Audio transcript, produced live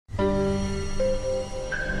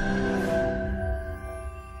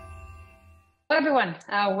everyone.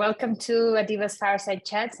 Welcome to Adeva's Fireside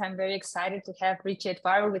Chats. I'm very excited to have Richie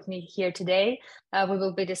Etwaru with me here today. We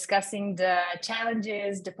will be discussing the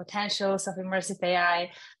challenges, the potentials of immersive AI,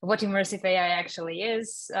 what immersive AI actually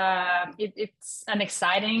is. It's an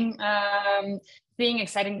exciting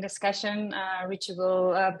exciting discussion. Richie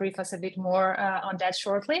will brief us a bit more on that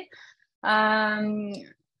shortly.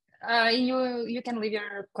 You can leave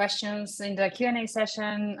your questions in the Q&A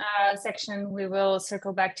section. We will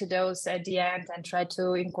circle back to those at the end and try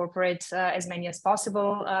to incorporate as many as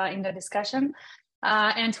possible in the discussion,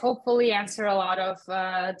 and hopefully answer a lot of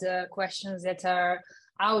the questions that are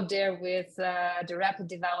out there with the rapid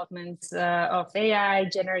development of AI,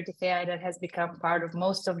 generative AI that has become part of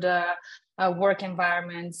most of the work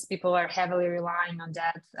environments. People are heavily relying on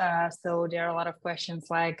that. So there are a lot of questions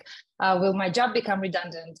like, will my job become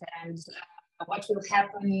redundant? And what will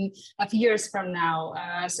happen a few years from now?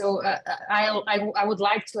 I would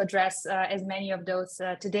like to address as many of those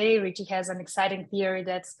today. Richie has an exciting theory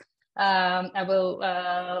that's I will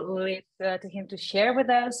leave to him to share with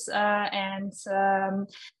us, and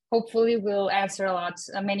hopefully we'll answer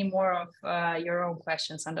many more of your own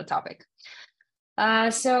questions on the topic.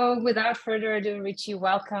 So without further ado, Richie,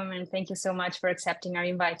 welcome, and thank you so much for accepting our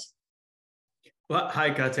invite. Well,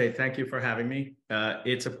 hi, Kate. Thank you for having me.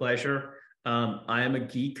 It's a pleasure. I am a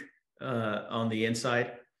geek on the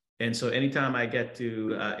inside. And so anytime I get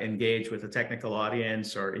to engage with a technical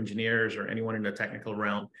audience or engineers or anyone in the technical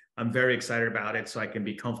realm, I'm very excited about it so I can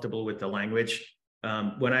be comfortable with the language.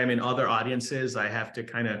 When I'm in other audiences, I have to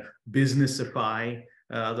kind of businessify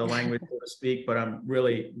the language, so to speak, but I'm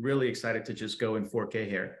really, really excited to just go in 4K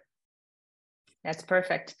here. That's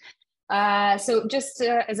perfect. So just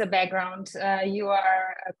as a background, you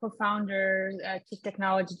are a co-founder, chief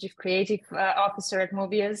technology, chief creative officer at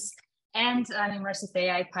Mobeus, and an immersive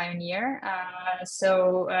AI pioneer.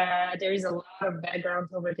 So there is a lot of background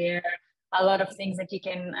over there, a lot of things that you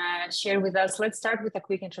can share with us. Let's start with a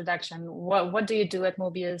quick introduction. What do you do at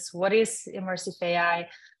Mobeus? What is immersive AI?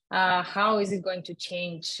 How is it going to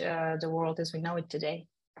change the world as we know it today?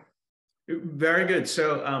 Very good.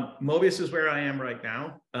 So Mobeus is where I am right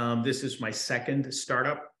now. This is my second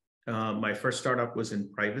startup. My first startup was in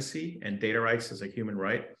privacy and data rights as a human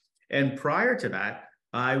right. And prior to that,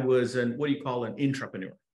 I was what you call an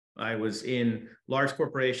intrapreneur. I was in large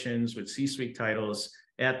corporations with C-suite titles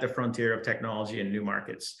at the frontier of technology and new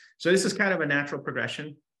markets. So this is kind of a natural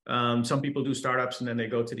progression. Some people do startups and then they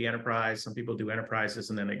go to the enterprise. Some people do enterprises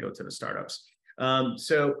and then they go to the startups.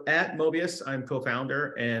 So at Mobeus, I'm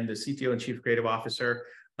co-founder and the CTO and chief creative officer.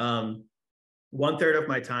 1/3 of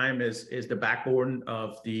my time is the backbone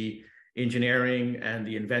of the engineering and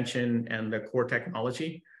the invention and the core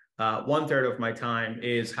technology. 1/3 of my time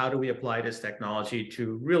is how do we apply this technology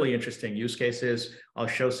to really interesting use cases. I'll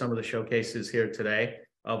show some of the showcases here today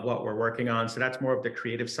of what we're working on. So that's more of the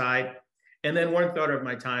creative side. And then 1/3 of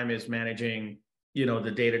my time is managing,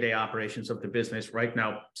 the day-to-day operations of the business right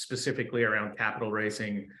now, specifically around capital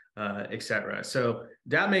raising, et cetera. So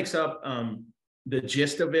that makes up the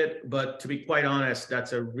gist of it. But to be quite honest,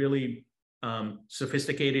 that's a really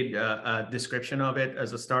sophisticated description of it.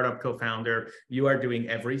 As a startup co-founder, you are doing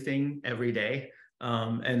everything every day.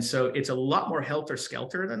 And so it's a lot more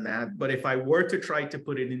helter-skelter than that. But if I were to try to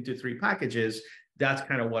put it into 3 packages, that's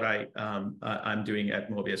kind of what I'm doing at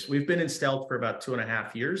Mobeus. We've been in stealth for about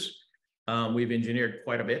 2.5 years. We've engineered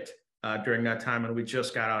quite a bit during that time, and we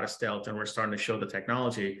just got out of stealth and we're starting to show the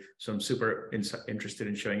technology. So I'm super interested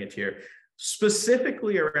in showing it here,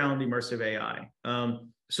 specifically around immersive AI.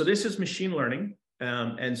 So this is machine learning.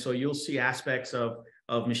 And so you'll see aspects of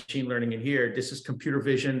machine learning in here. This is computer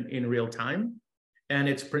vision in real time, and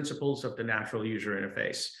it's principles of the natural user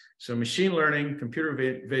interface. So machine learning, computer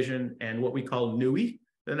vision, and what we call NUI,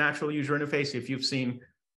 the natural user interface. If you've seen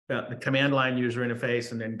the command line user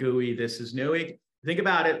interface and then GUI, this is NUI. Think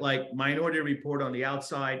about it like Minority Report on the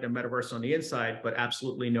outside, the metaverse on the inside, but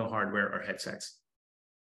absolutely no hardware or headsets.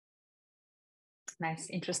 Nice,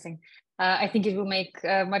 interesting. I think it will make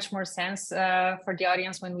much more sense for the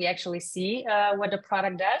audience when we actually see what the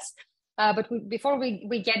product does. But before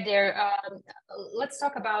we get there, let's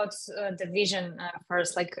talk about the vision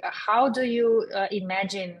first. Like, how do you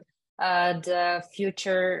imagine the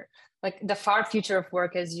future, like the far future of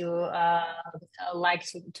work, as you like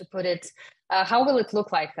to put it? How will it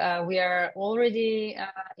look like? We are already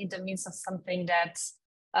in the midst of something that's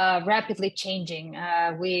rapidly changing.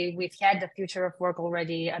 We've had the future of work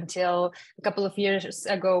already. Until a couple of years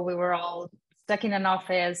ago, we were all stuck in an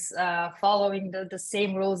office, following the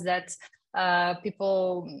same rules that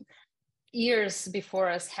people years before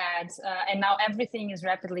us had, and now everything is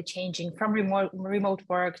rapidly changing, from remote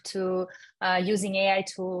work to using AI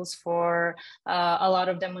tools for a lot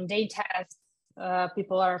of the mundane tasks.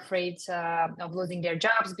 People are afraid of losing their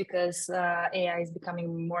jobs because AI is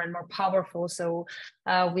becoming more and more powerful. So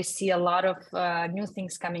we see a lot of new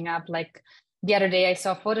things coming up. Like the other day, I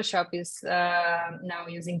saw Photoshop is now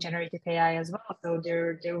using generative AI as well. So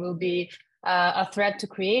there will be a threat to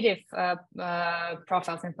creative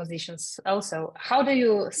profiles and positions also. How do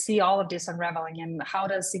you see all of this unraveling, and how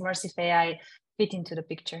does immersive AI fit into the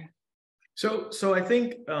picture? So I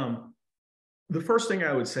think the first thing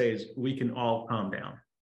I would say is we can all calm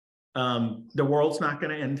down. The world's not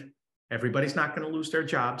going to end. Everybody's not going to lose their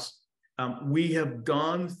jobs. We have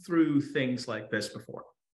gone through things like this before.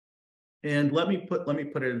 And let me put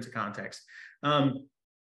it into context.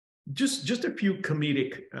 Just a few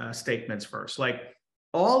comedic statements first. Like,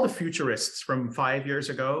 all the futurists from 5 years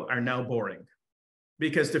ago are now boring,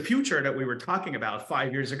 because the future that we were talking about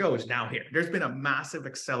 5 years ago is now here. There's been a massive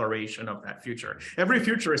acceleration of that future. Every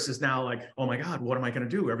futurist is now like, oh my God, what am I going to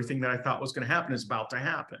do? Everything that I thought was going to happen is about to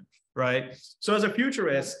happen, right? So as a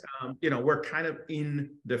futurist, we're kind of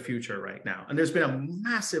in the future right now. And there's been a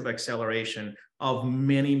massive acceleration of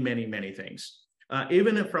many, many, many things.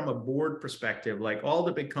 Even from a board perspective, like all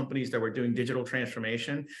the big companies that were doing digital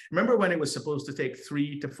transformation, remember when it was supposed to take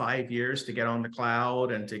 3 to 5 years to get on the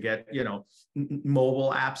cloud and to get,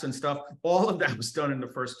 mobile apps and stuff? All of that was done in the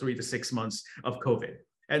first 3 to 6 months of COVID.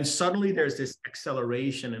 And suddenly there's this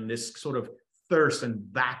acceleration and this sort of thirst and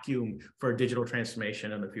vacuum for digital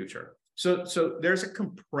transformation in the future. So there's a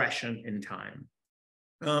compression in time.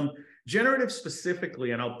 Generative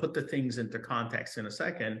specifically, and I'll put the things into context in a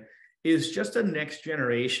second, is just a next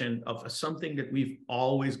generation of something that we've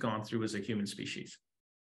always gone through as a human species.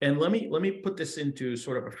 And let me put this into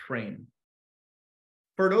sort of a frame.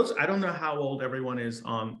 For those, I don't know how old everyone is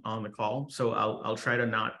on the call, so I'll try to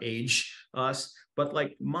not age us, but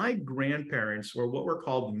like my grandparents were what were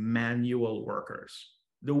called manual workers.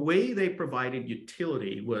 The way they provided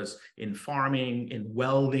utility was in farming, in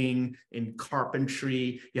welding, in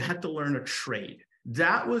carpentry. You had to learn a trade.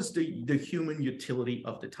 That was the human utility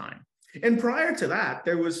of the time. And prior to that,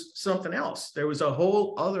 there was something else. There was a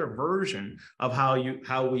whole other version of how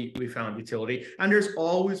we found utility. And there's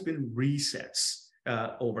always been resets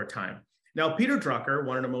over time. Now, Peter Drucker,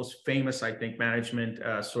 one of the most famous, I think, management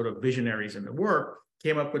sort of visionaries in the work,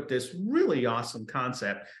 came up with this really awesome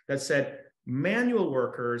concept that said manual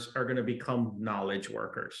workers are going to become knowledge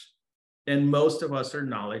workers. And most of us are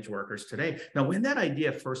knowledge workers today. Now, when that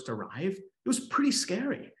idea first arrived, it was pretty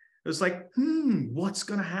scary. It was like, what's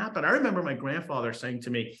going to happen? I remember my grandfather saying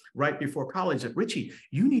to me right before college that, Richie,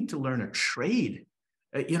 you need to learn a trade.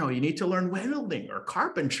 You need to learn welding or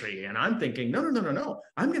carpentry. And I'm thinking, no.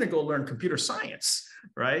 I'm going to go learn computer science,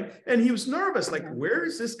 right? And he was nervous, like, where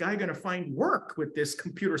is this guy going to find work with this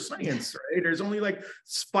computer science, right? There's only like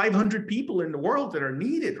 500 people in the world that are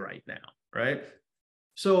needed right now, right?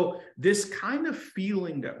 So this kind of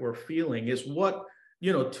feeling that we're feeling is what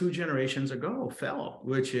 2 generations ago felt,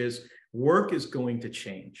 which is work is going to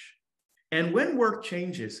change. And when work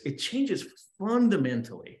changes, it changes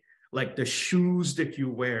fundamentally. Like the shoes that you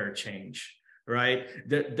wear change, right?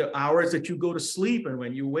 The hours that you go to sleep and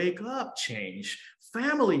when you wake up change.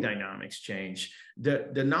 Family dynamics change.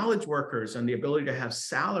 The knowledge workers and the ability to have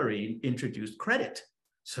salary introduced credit.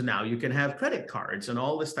 So now you can have credit cards and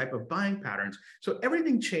all this type of buying patterns. So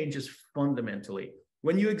everything changes fundamentally.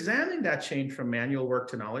 When you examine that change from manual work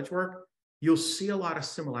to knowledge work, you'll see a lot of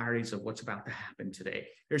similarities of what's about to happen today.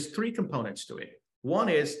 There's 3 components to it. One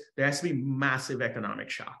is there has to be massive economic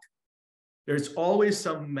shock. There's always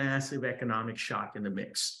some massive economic shock in the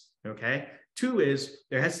mix, okay? 2 is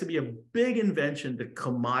there has to be a big invention that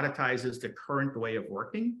commoditizes the current way of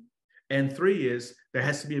working. And 3 is there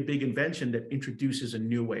has to be a big invention that introduces a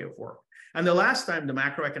new way of work. And the last time the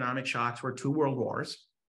macroeconomic shocks were 2 world wars,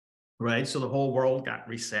 right? So the whole world got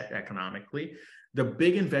reset economically. The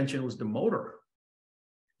big invention was the motor.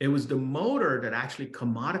 It was the motor that actually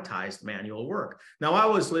commoditized manual work. Now, I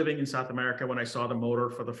was living in South America when I saw the motor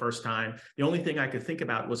for the first time. The only thing I could think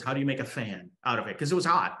about was how do you make a fan out of it? Because it was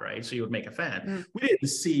hot, right? So you would make a fan. We didn't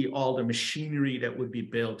see all the machinery that would be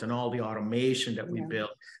built and all the automation that we built,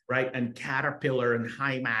 right? And Caterpillar and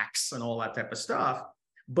Hymax and all that type of stuff.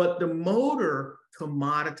 But the motor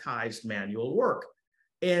commoditized manual work.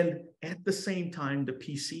 And at the same time, the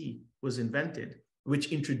PC was invented,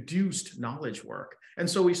 which introduced knowledge work. And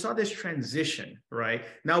so we saw this transition, right?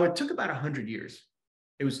 Now, it took about 100 years.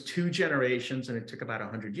 It was 2 generations, and it took about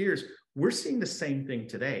 100 years. We're seeing the same thing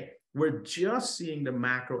today. We're just seeing the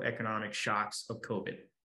macroeconomic shocks of COVID.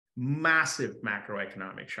 massive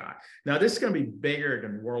macroeconomic shock. Now, this is going to be bigger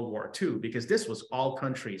than World War II because this was all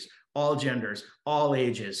countries, all genders, all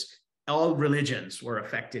ages, all religions were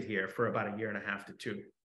affected here for about a year and a half to two.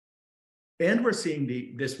 And we're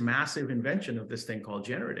seeing this massive invention of this thing called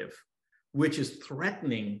generative, which is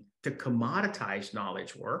threatening to commoditize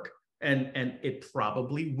knowledge work, and it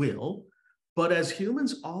probably will. But as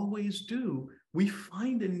humans always do, we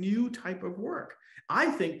find a new type of work. I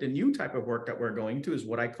think the new type of work that we're going to is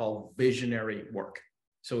what I call visionary work.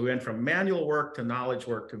 So we went from manual work to knowledge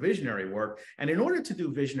work to visionary work. And in order to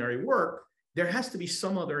do visionary work, there has to be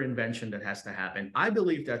some other invention that has to happen. I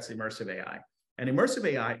believe that's immersive AI. And immersive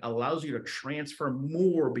AI allows you to transfer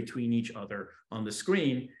more between each other on the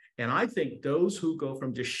screen. And I think those who go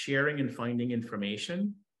from just sharing and finding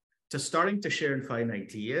information to starting to share and find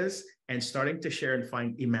ideas and starting to share and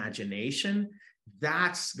find imagination,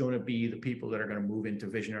 that's going to be the people that are going to move into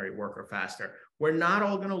visionary work or faster. We're not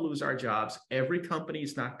all going to lose our jobs. Every company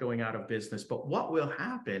is not going out of business. But what will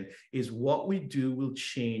happen is what we do will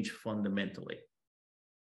change fundamentally.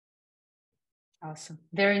 Awesome.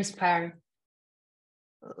 Very inspiring.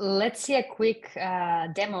 Let's see a quick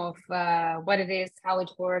demo of what it is, how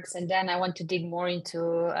it works, and then I want to dig more into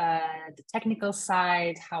the technical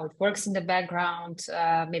side, how it works in the background,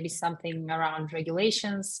 maybe something around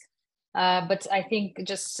regulations. But I think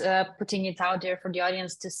just putting it out there for the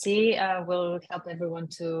audience to see will help everyone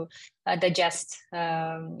to digest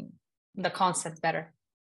the concept better.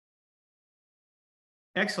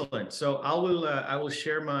 Excellent. So I will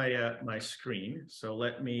share my screen. So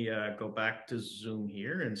let me go back to Zoom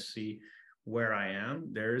here and see where I am.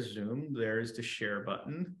 There's Zoom. There's the share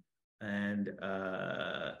button. And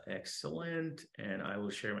excellent. And I will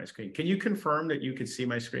share my screen. Can you confirm that you can see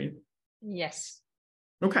my screen? Yes.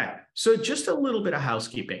 Okay. So just a little bit of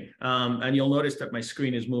housekeeping. And you'll notice that my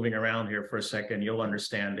screen is moving around here for a second. You'll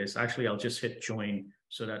understand this. Actually, I'll just hit join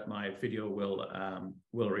so that my video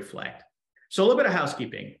will reflect. So a little bit of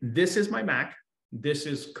housekeeping. This is my Mac. This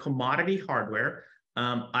is commodity hardware.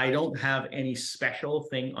 I don't have any special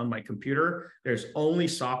thing on my computer. There's only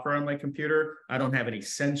software on my computer. I don't have any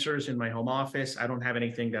sensors in my home office. I don't have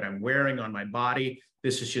anything that I'm wearing on my body.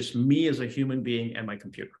 This is just me as a human being and my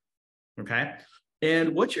computer, okay?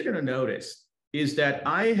 And what you're gonna notice is that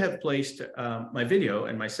I have placed my video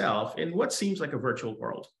and myself in what seems like a virtual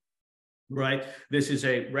world. Right? This is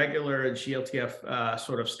a regular GLTF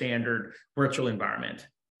sort of standard virtual environment.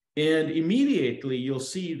 And immediately you'll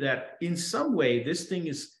see that in some way, this thing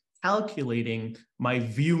is calculating my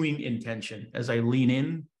viewing intention. As I lean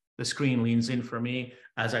in, the screen leans in for me.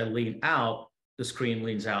 As I lean out, the screen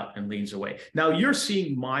leans out and leans away. Now you're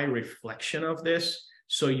seeing my reflection of this.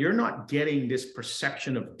 So you're not getting this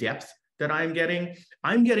perception of depth that I'm getting.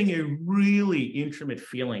 I'm getting a really intimate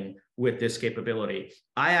feeling with this capability.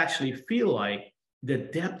 I actually feel like the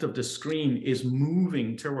depth of the screen is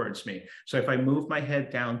moving towards me. So if I move my head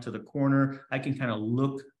down to the corner, I can kind of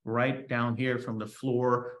look right down here from the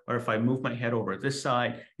floor, or if I move my head over this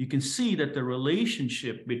side, you can see that the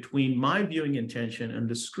relationship between my viewing intention and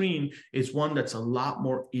the screen is one that's a lot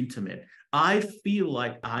more intimate. I feel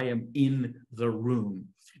like I am in the room.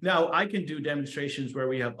 Now, I can do demonstrations where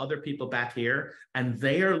we have other people back here and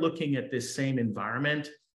they are looking at this same environment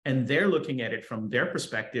and they're looking at it from their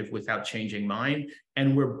perspective without changing mine.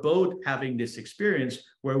 And we're both having this experience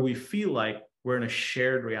where we feel like we're in a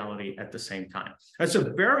shared reality at the same time. That's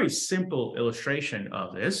a very simple illustration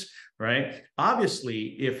of this, right?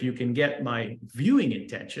 Obviously, if you can get my viewing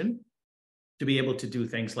intention to be able to do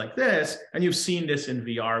things like this, and you've seen this in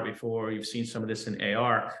VR before, you've seen some of this in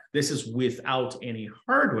AR, this is without any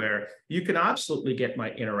hardware, you can absolutely get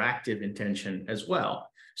my interactive intention as well.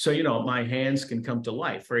 So, my hands can come to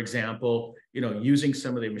life. For example, using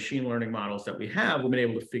some of the machine learning models that we have, we've been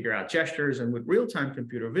able to figure out gestures. And with real-time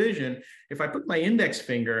computer vision, if I put my index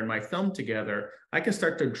finger and my thumb together, I can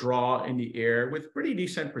start to draw in the air with pretty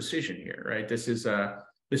decent precision here, right? This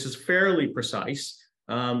is fairly precise.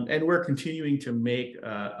 And we're continuing to make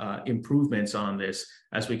improvements on this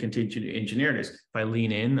as we continue to engineer this. If I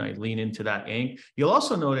lean into that ink. You'll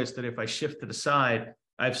also notice that if I shift to the side,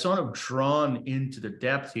 I've sort of drawn into the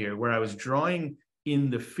depth here where I was drawing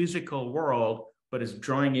in the physical world, but is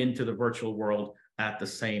drawing into the virtual world at the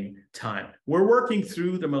same time. We're working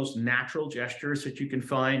through the most natural gestures that you can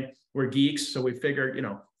find. We're geeks, so we figured,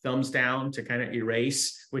 thumbs down to kind of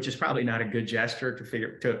erase, which is probably not a good gesture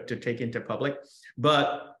to take into public.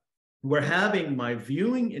 But we're having my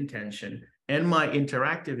viewing intention and my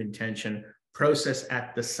interactive intention process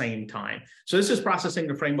at the same time. So this is processing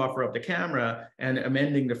the frame buffer of the camera and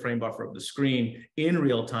amending the frame buffer of the screen in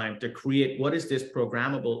real time to create what is this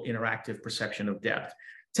programmable interactive perception of depth.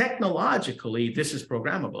 Technologically, this is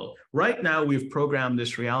programmable. Right now, we've programmed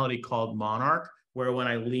this reality called Monarch, where when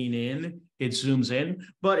I lean in, it zooms in.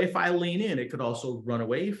 But if I lean in, it could also run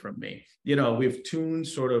away from me. You know, we've tuned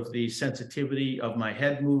sort of the sensitivity of my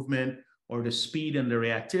head movement or the speed and the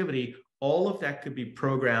reactivity. All of that could be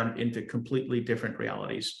programmed into completely different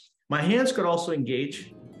realities. My hands could also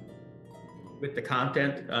engage with the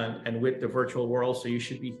content and with the virtual world. So you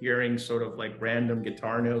should be hearing sort of like random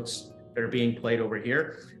guitar notes that are being played over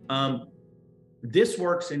here. This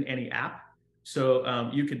works in any app.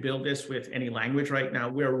 So you could build this with any language right now.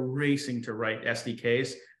 We're racing to write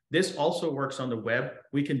SDKs. This also works on the web.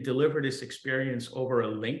 We can deliver this experience over a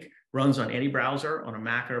link, runs on any browser, on a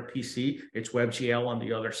Mac or a PC. It's WebGL on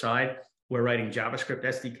the other side. We're writing JavaScript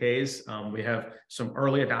SDKs. We have some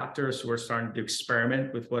early adopters who are starting to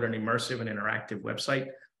experiment with what an immersive and interactive website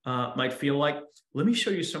might feel like. Let me show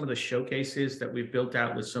you some of the showcases that we've built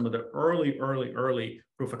out with some of the early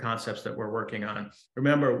proof of concepts that we're working on.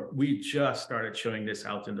 Remember, we just started showing this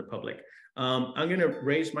out in the public. I'm going to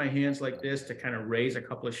raise my hands like this to kind of raise a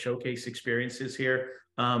couple of showcase experiences here.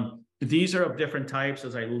 These are of different types.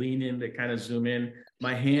 As I lean in to kind of zoom in,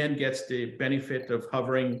 my hand gets the benefit of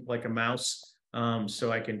hovering like a mouse,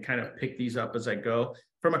 so I can kind of pick these up as I go.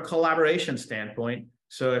 From a collaboration standpoint,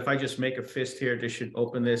 so if I just make a fist here, this should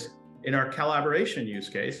open this. In our collaboration use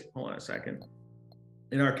case, hold on a second.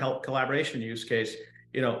 In our collaboration use case,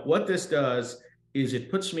 you know, what this does is it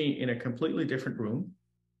puts me in a completely different room,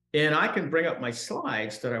 and I can bring up my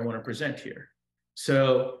slides that I want to present here.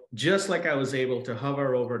 So just like I was able to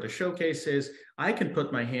hover over the showcases, I can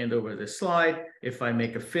put my hand over this slide. If I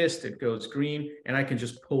make a fist, it goes green, and I can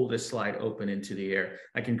just pull this slide open into the air.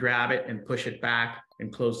 I can grab it and push it back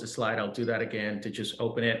and close the slide. I'll do that again to just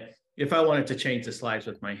open it. If I wanted to change the slides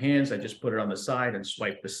with my hands, I just put it on the side and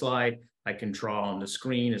swipe the slide. I can draw on the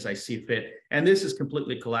screen as I see fit. And this is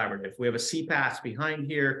completely collaborative. We have a CPaaS behind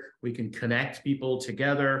here. We can connect people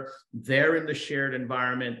together. They're in the shared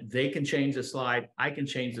environment. They can change the slide. I can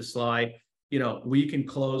change the slide. You know, we can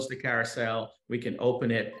close the carousel. We can open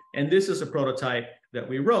it. And this is a prototype that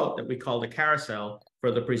we wrote that we call the carousel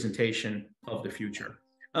for the presentation of the future.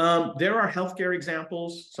 There are healthcare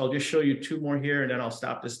examples. So I'll just show you two more here, and then I'll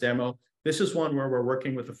stop this demo. This is one where we're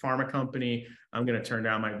working with a pharma company. I'm going to turn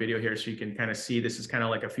down my video here so you can kind of see. This is kind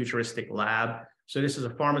of like a futuristic lab. So this is a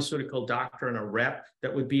pharmaceutical doctor and a rep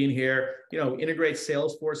that would be in here. You know, integrate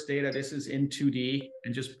Salesforce data. This is in 2D,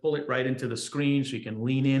 and just pull it right into the screen so you can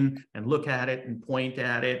lean in and look at it and point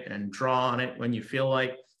at it and draw on it when you feel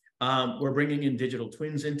like. We're bringing in digital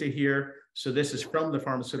twins into here. So this is from the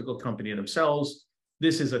pharmaceutical company themselves.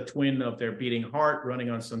 This is a twin of their beating heart running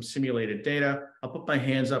on some simulated data. I'll put my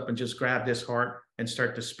hands up and just grab this heart and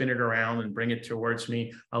start to spin it around and bring it towards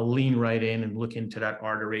me. I'll lean right in and look into that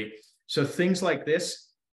artery. So things like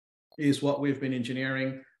this is what we've been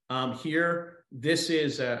engineering. Here, this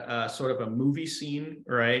is a sort of a movie scene,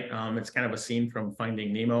 right? It's kind of a scene from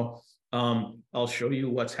Finding Nemo. I'll show you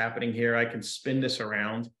what's happening here. I can spin this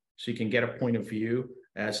around so you can get a point of view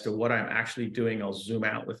as to what I'm actually doing. I'll zoom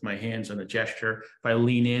out with my hands and a gesture. If I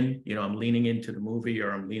lean in, you know, I'm leaning into the movie,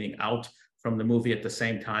 or I'm leaning out from the movie at the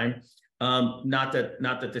same time. Not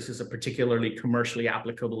that this is a particularly commercially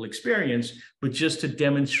applicable experience, but just to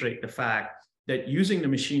demonstrate the fact that using the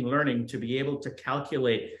machine learning to be able to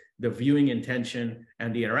calculate the viewing intention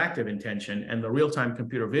and the interactive intention and the real-time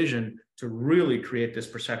computer vision to really create this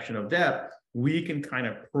perception of depth, we can kind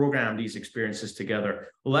of program these experiences together.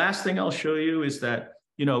 The last thing I'll show you is that,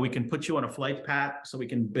 you know, we can put you on a flight path, so we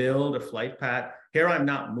can build a flight path. Here, I'm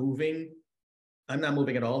not moving. I'm not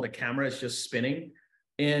moving at all. The camera is just spinning.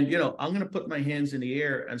 And, you know, I'm going to put my hands in the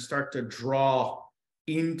air and start to draw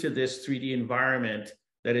into this 3D environment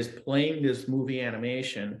that is playing this movie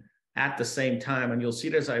animation at the same time. And you'll see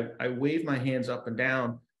it as I wave my hands up and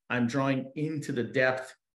down, I'm drawing into the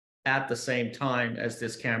depth at the same time as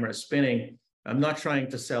this camera is spinning. I'm not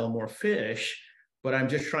trying to sell more fish, but I'm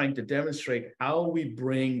just trying to demonstrate how we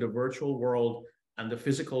bring the virtual world and the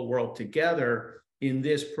physical world together in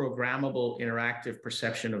this programmable interactive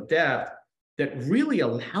perception of depth that really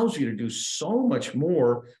allows you to do so much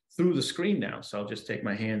more through the screen now. So I'll just take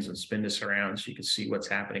my hands and spin this around so you can see what's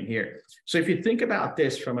happening here. So if you think about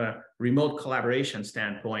this from a remote collaboration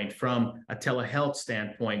standpoint, from a telehealth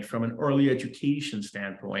standpoint, from an early education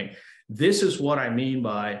standpoint, this is what I mean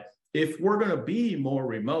by, if we're going to be more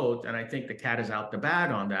remote, and I think the cat is out the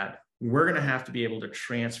bag on that, we're going to have to be able to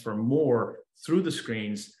transfer more through the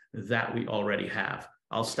screens that we already have.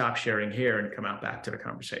 I'll stop sharing here and come out back to the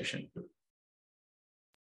conversation.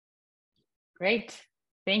 Great.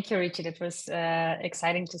 Thank you, Richie. That was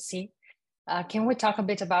exciting to see. Can we talk a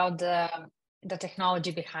bit about the the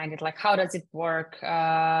technology behind it? Like, how does it work?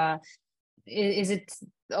 Is it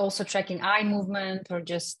also tracking eye movement, or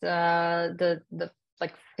just the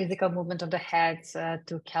like physical movement of the head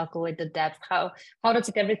to calculate the depth? How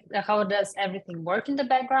does everything work in the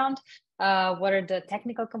background? What are the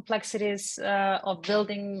technical complexities of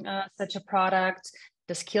building such a product?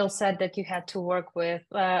 The skill set that you had to work with,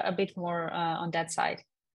 a bit more on that side.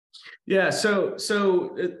 Yeah, so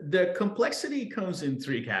the complexity comes in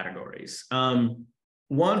three categories.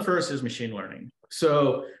 One first is machine learning.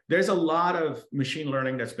 So there's a lot of machine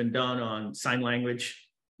learning that's been done on sign language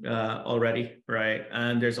already, right?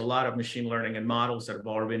 And there's a lot of machine learning and models that have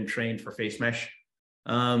already been trained for face mesh.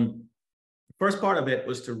 First part of it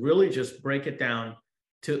was to really just break it down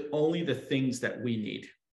to only the things that we need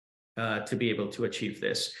to be able to achieve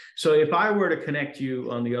this. So if I were to connect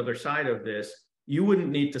you on the other side of this, you wouldn't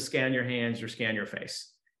need to scan your hands or scan your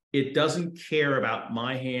face. It doesn't care about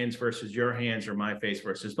my hands versus your hands or my face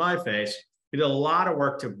versus my face. We did a lot of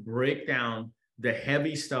work to break down the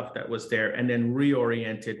heavy stuff that was there and then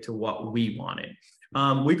reorient it to what we wanted.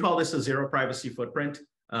 We call this a zero privacy footprint.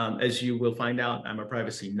 As you will find out, I'm a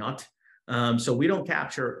privacy nut. So we don't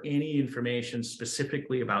capture any information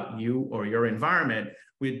specifically about you or your environment.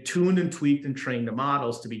 We tuned and tweaked and trained the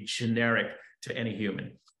models to be generic to any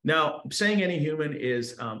human. Now, saying any human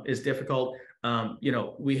is difficult.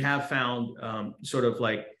 We have found sort of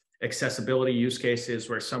like accessibility use cases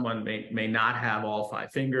where someone may not have all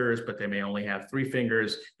 5 fingers, but they may only have 3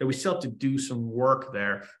 fingers, that we still have to do some work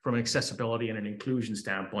there from an accessibility and an inclusion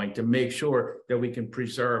standpoint to make sure that we can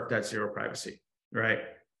preserve that zero privacy, right?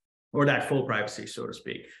 Or that full privacy, so to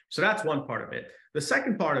speak. So that's one part of it. The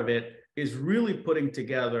second part of it is really putting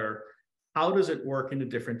together, how does it work in the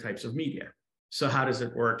different types of media? So how does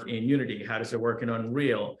it work in Unity? How does it work in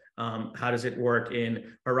Unreal? How does it work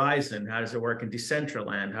in Horizon? How does it work in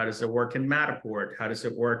Decentraland? How does it work in Matterport? How does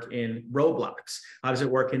it work in Roblox? How does it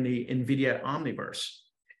work in the NVIDIA Omniverse?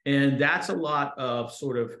 And that's a lot of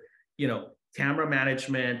sort of, camera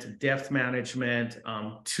management, depth management,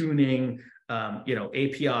 tuning,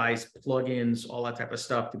 APIs, plugins, all that type of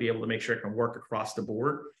stuff to be able to make sure it can work across the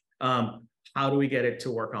board. How do we get it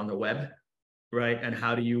to work on the web? Right? And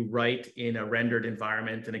how do you write in a rendered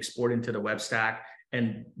environment and export into the web stack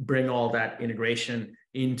and bring all that integration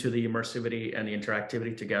into the immersivity and the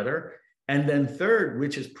interactivity together? And then third,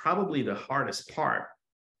 which is probably the hardest part,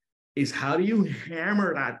 is how do you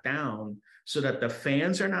hammer that down so that the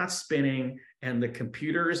fans are not spinning and the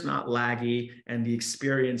computer is not laggy and the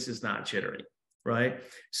experience is not jittery, right?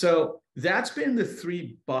 So that's been the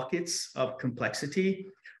 3 buckets of complexity.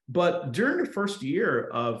 But during the first year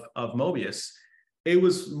of Mobeus, it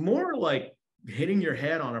was more like hitting your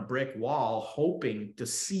head on a brick wall, hoping to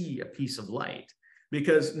see a piece of light.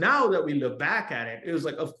 Because now that we look back at it, it was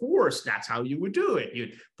like, of course, that's how you would do it.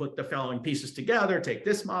 You'd put the following pieces together, take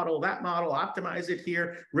this model, that model, optimize it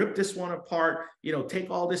here, rip this one apart,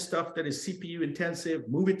 take all this stuff that is CPU intensive,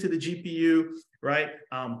 move it to the GPU, right?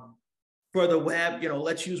 For the web,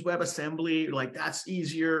 let's use WebAssembly, like that's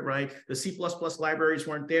easier, right? The C++ libraries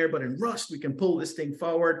weren't there, but in Rust, we can pull this thing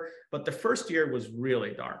forward. But the first year was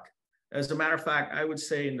really dark. As a matter of fact, I would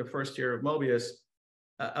say in the first year of Mobeus,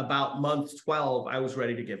 about month 12, I was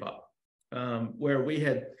ready to give up, where we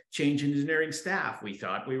had changed engineering staff. We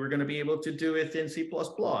thought we were going to be able to do it in C++,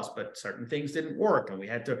 but certain things didn't work, and we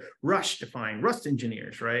had to rush to find Rust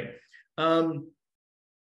engineers, right?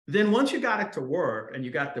 Then once you got it to work and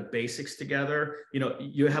you got the basics together,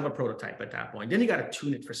 you have a prototype at that point. Then you got to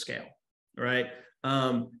tune it for scale, right?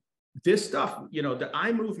 This stuff, the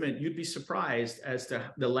eye movement, you'd be surprised as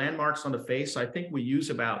to the landmarks on the face. I think we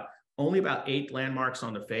use only about 8 landmarks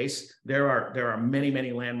on the face. There are many,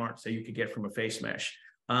 many landmarks that you could get from a face mesh.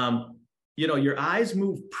 Your eyes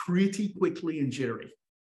move pretty quickly and jittery.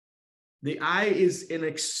 The eye is an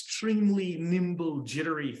extremely nimble,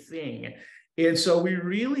 jittery thing. And so we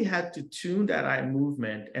really had to tune that eye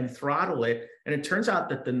movement and throttle it. And it turns out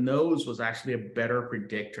that the nose was actually a better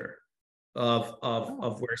predictor of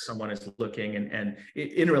where someone is looking and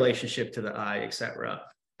in relationship to the eye, et cetera.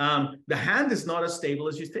 The hand is not as stable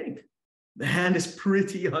as you think. The hand is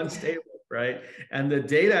pretty unstable, right? And the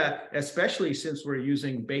data, especially since we're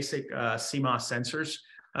using basic CMOS sensors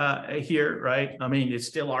here, right? I mean, it's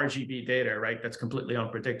still RGB data, right? That's completely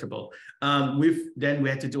unpredictable. We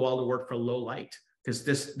had to do all the work for low light because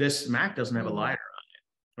this Mac doesn't have a LiDAR on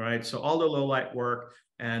it, right? So all the low light work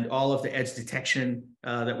and all of the edge detection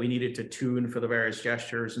that we needed to tune for the various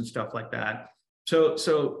gestures and stuff like that.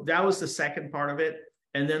 So that was the second part of it.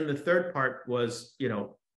 And then the third part was,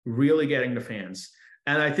 really getting the fans.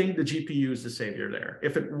 And I think the GPU is the savior there.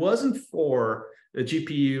 If it wasn't for the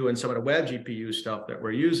GPU and some of the web GPU stuff that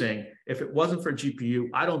we're using, if it wasn't for GPU,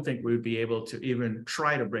 I don't think we would be able to even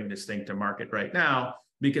try to bring this thing to market right now,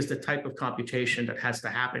 because the type of computation that has to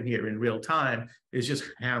happen here in real time is just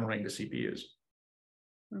hammering the CPUs.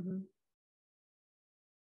 Mm-hmm.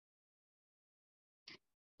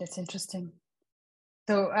 That's interesting.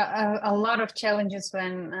 So a lot of challenges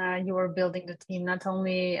when you were building the team, not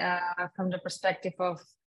only from the perspective of,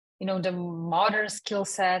 the modern skill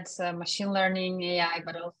sets, machine learning, AI,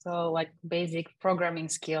 but also like basic programming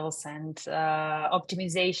skills and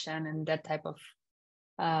optimization and that type of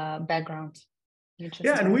background.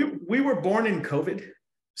 Yeah, and we were born in COVID.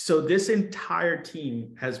 So this entire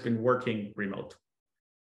team has been working remote.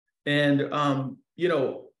 And,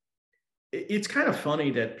 it's kind of funny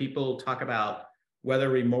that people talk about whether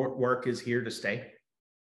remote work is here to stay.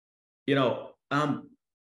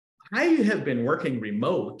 I have been working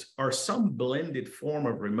remote or some blended form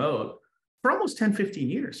of remote for almost 10, 15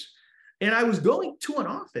 years. And I was going to an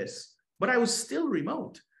office, but I was still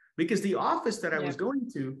remote because the office that I was going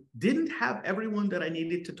to didn't have everyone that I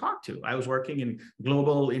needed to talk to. I was working in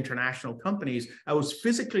global international companies. I was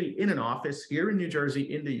physically in an office here in New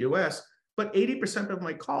Jersey in the US, but 80% of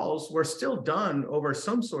my calls were still done over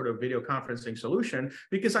some sort of video conferencing solution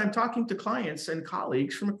because I'm talking to clients and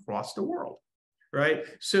colleagues from across the world, right?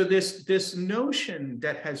 So this notion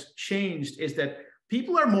that has changed is that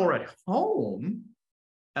people are more at home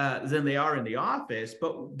than they are in the office.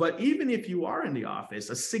 But even if you are in the office,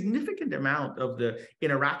 a significant amount of the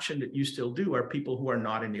interaction that you still do are people who are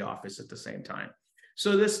not in the office at the same time.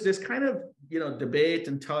 So this kind of debate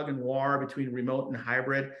and tug and war between remote and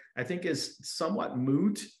hybrid, I think is somewhat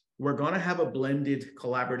moot. We're going to have a blended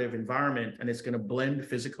collaborative environment, and it's going to blend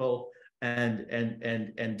physical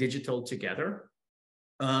and digital together.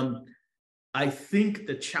 I think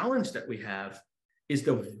the challenge that we have is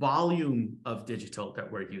the volume of digital that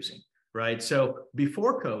we're using, right? So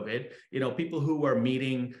before COVID, people who were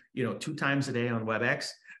meeting, 2 times a day on WebEx,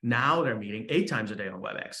 now they're meeting 8 times a day on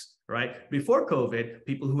WebEx, right? Before COVID,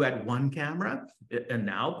 people who had 1 camera, and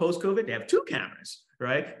now post-COVID, they have 2 cameras,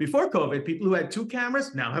 right? Before COVID, people who had 2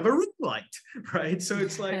 cameras now have a ring light, right? So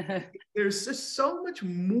it's like, there's just so much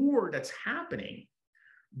more that's happening,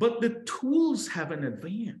 but the tools haven't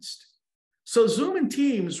advanced. So Zoom and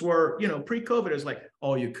Teams were, pre-COVID, is like,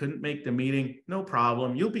 oh, you couldn't make the meeting, no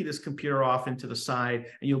problem. You'll be this computer off into the side,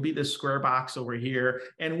 and you'll be this square box over here,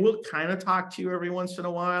 and we'll kind of talk to you every once in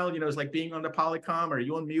a while. It's like being on the Polycom. Are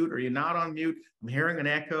you on mute? Are you not on mute? I'm hearing an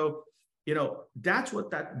echo. That's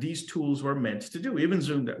what these tools were meant to do. Even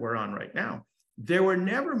Zoom that we're on right now, they were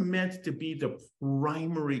never meant to be the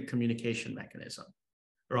primary communication mechanism,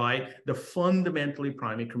 right? The fundamentally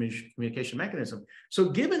primary communication mechanism. So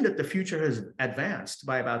given that the future has advanced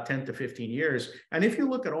by about 10 to 15 years, and if you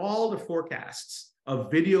look at all the forecasts of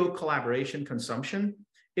video collaboration consumption,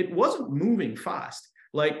 it wasn't moving fast.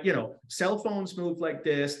 Like, cell phones move like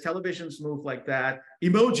this, televisions move like that,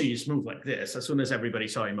 emojis move like this. As soon as everybody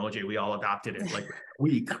saw emoji, we all adopted it like a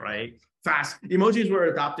week, right? Fast. Emojis were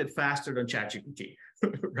adopted faster than ChatGPT.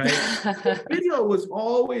 Right? Video was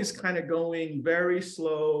always kind of going very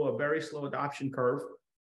slow, a very slow adoption curve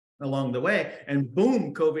along the way. And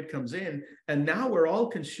boom, COVID comes in. And now we're all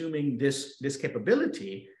consuming this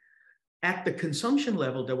capability at the consumption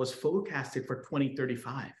level that was forecasted for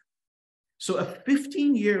 2035. So a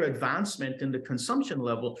 15-year advancement in the consumption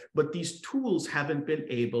level, but these tools haven't been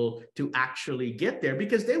able to actually get there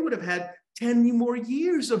because they would have had 10 more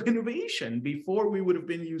years of innovation before we would have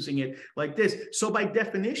been using it like this. So by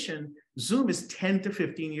definition, Zoom is 10 to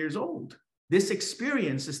 15 years old. This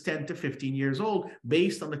experience is 10 to 15 years old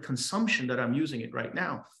based on the consumption that I'm using it right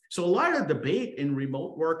now. So a lot of debate in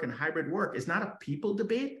remote work and hybrid work is not a people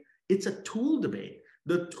debate, it's a tool debate.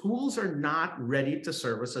 The tools are not ready to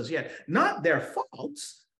service us yet. Not their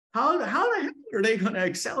faults. How the hell are they going to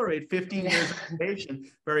accelerate 15 years of innovation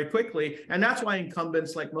very quickly? And that's why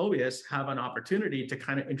incumbents like Mobeus have an opportunity to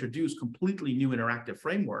kind of introduce completely new interactive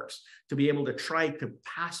frameworks to be able to try to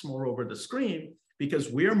pass more over the screen, because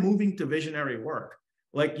we're moving to visionary work.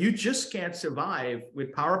 Like, you just can't survive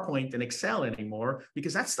with PowerPoint and Excel anymore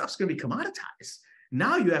because that stuff's going to be commoditized.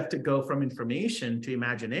 Now you have to go from information to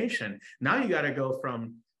imagination. Now you got to go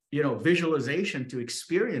from visualization to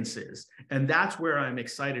experiences. And that's where I'm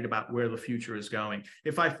excited about where the future is going.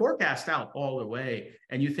 If I forecast out all the way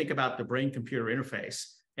and you think about the brain-computer interface,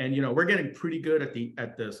 and we're getting pretty good at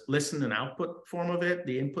the listen and output form of it.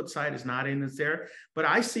 The input side is not in there, but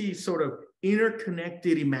I see sort of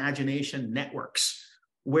interconnected imagination networks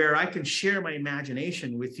where I can share my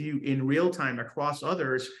imagination with you in real time across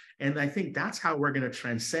others. And I think that's how we're going to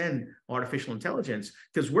transcend artificial intelligence,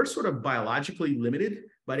 because we're sort of biologically limited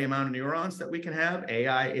by the amount of neurons that we can have.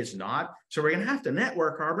 AI is not. So we're going to have to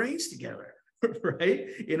network our brains together, right,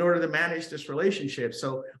 in order to manage this relationship.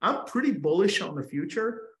 So I'm pretty bullish on the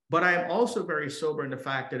future, but I'm also very sober in the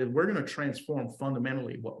fact that we're going to transform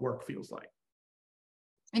fundamentally what work feels like.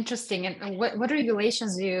 Interesting. And what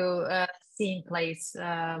regulations do you see in place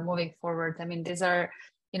moving forward? I mean, these are,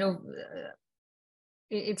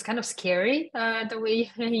 it's kind of scary the way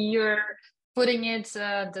you're putting it,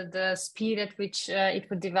 the speed at which it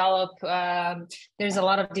would develop. There's a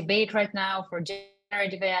lot of debate right now for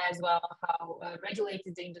generative AI as well, how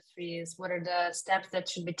regulated the industry is, what are the steps that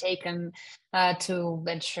should be taken to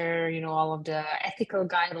ensure, all of the ethical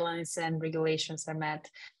guidelines and regulations are met.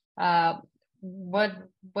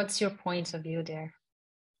 What's your point of view there?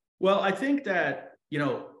 Well, I think that,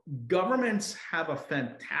 governments have a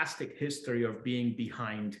fantastic history of being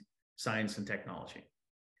behind science and technology.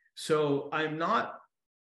 So I'm not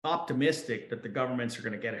optimistic that the governments are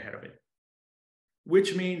going to get ahead of it,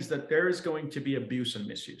 which means that there is going to be abuse and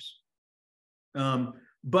misuse.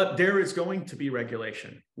 But there is going to be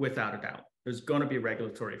regulation, without a doubt. There's going to be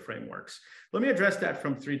regulatory frameworks. Let me address that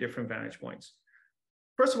from 3 different vantage points.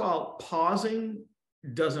 First of all, pausing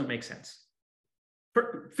doesn't make sense.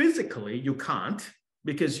 Physically, you can't,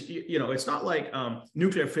 because it's not like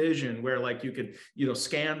nuclear fission where like you could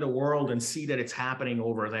scan the world and see that it's happening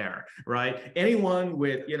over there, right? Anyone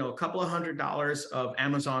with a couple of $100 of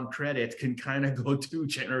Amazon credit can kind of go to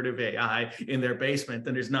generative AI in their basement,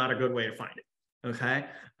 and there's not a good way to find it. Okay,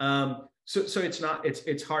 so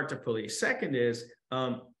it's hard to police. Second is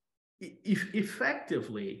if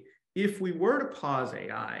we were to pause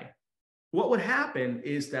AI, what would happen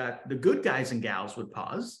is that the good guys and gals would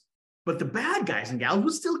pause, but the bad guys and gals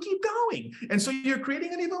would still keep going. And so you're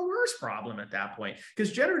creating an even worse problem at that point,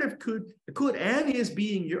 because generative could and is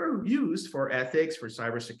being used for ethics, for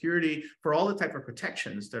cybersecurity, for all the type of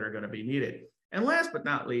protections that are going to be needed. And last but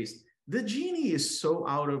not least, the genie is so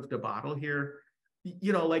out of the bottle here.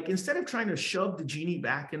 Like instead of trying to shove the genie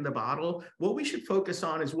back in the bottle, what we should focus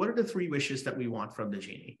on is what are the 3 wishes that we want from the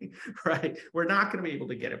genie, right? We're not going to be able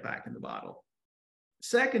to get it back in the bottle.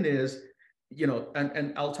 Second is,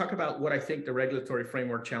 and I'll talk about what I think the regulatory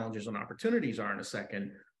framework challenges and opportunities are in a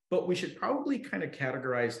second, but we should probably kind of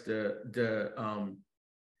categorize the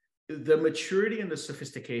maturity and the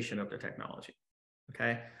sophistication of the technology,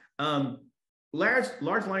 okay?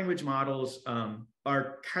 Large language models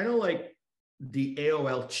are kind of like the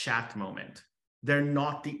AOL chat moment. They're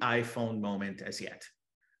not the iPhone moment as yet.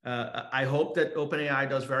 I hope that OpenAI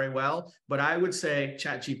does very well, but I would say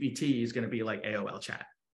ChatGPT is going to be like AOL chat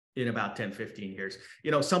in about 10, 15 years.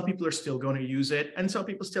 Some people are still going to use it, and some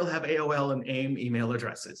people still have AOL and AIM email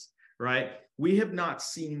addresses, right? We have not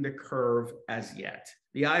seen the curve as yet.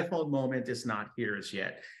 The iPhone moment is not here as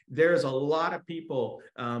yet. There's a lot of people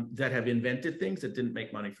that have invented things that didn't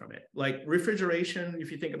make money from it. Like refrigeration,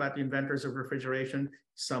 if you think about the inventors of refrigeration,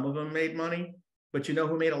 some of them made money, but you know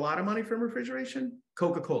who made a lot of money from refrigeration?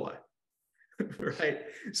 Coca-Cola, right?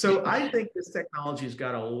 So I think this technology has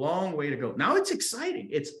got a long way to go. Now it's exciting.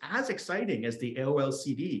 It's as exciting as the AOL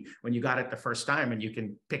CD when you got it the first time and you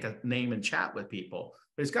can pick a name and chat with people,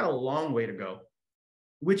 but it's got a long way to go,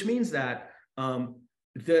 which means that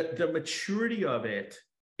the maturity of it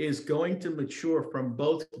is going to mature from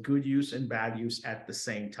both good use and bad use at the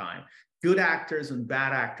same time. Good actors and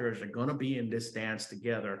bad actors are going to be in this dance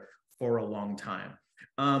together for a long time.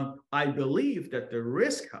 I believe that the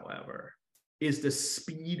risk, however, is the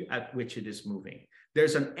speed at which it is moving.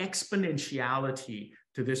 There's an exponentiality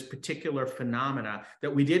to this particular phenomena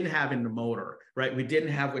that we didn't have in the motor, right? We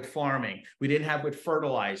didn't have with farming. We didn't have with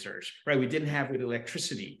fertilizers, right? We didn't have with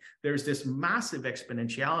electricity. There's this massive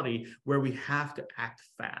exponentiality where we have to act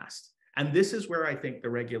fast. And this is where I think the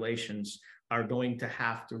regulations are going to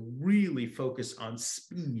have to really focus on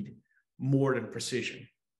speed more than precision,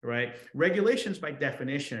 right? Regulations by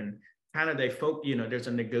definition, kind of there's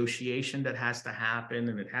a negotiation that has to happen,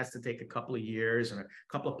 and it has to take a couple of years, and a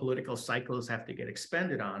couple of political cycles have to get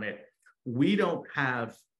expended on it. We don't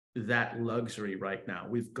have that luxury right now.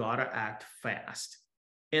 We've got to act fast.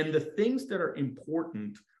 And the things that are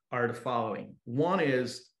important are the following. One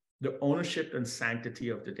is the ownership and sanctity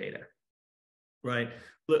of the data, right?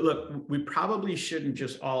 Look, we probably shouldn't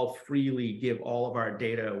just all freely give all of our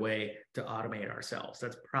data away to automate ourselves.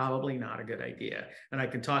 That's probably not a good idea. And I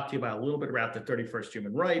can talk to you about a little bit about the 31st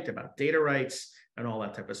human right, about data rights and all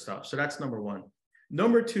that type of stuff. So that's number one.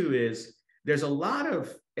 Number two is there's a lot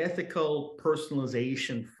of ethical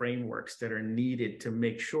personalization frameworks that are needed to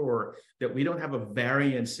make sure that we don't have a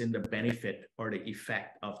variance in the benefit or the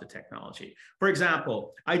effect of the technology. For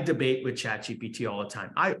example, I debate with ChatGPT all the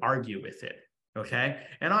time. I argue with it, okay?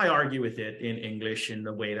 And I argue with it in English in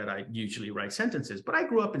the way that I usually write sentences. But I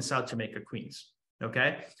grew up in South Jamaica, Queens,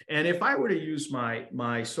 okay? And if I were to use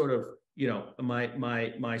my sort of, you know,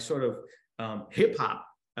 my sort of hip hop,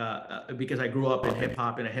 because I grew up in hip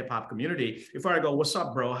hop in a hip hop community, if I go, what's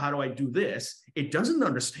up, bro? How do I do this? It doesn't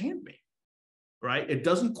understand me, right? It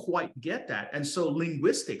doesn't quite get that. And so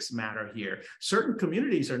linguistics matter here. Certain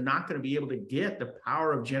communities are not going to be able to get the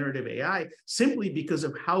power of generative AI simply because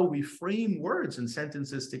of how we frame words and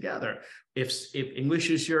sentences together. If English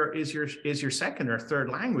is your second or third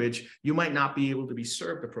language, you might not be able to be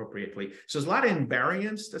served appropriately. So there's a lot of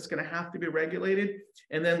invariance that's going to have to be regulated.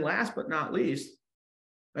 And then last but not least,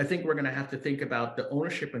 I think we're going to have to think about the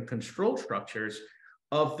ownership and control structures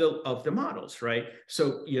of the models, right?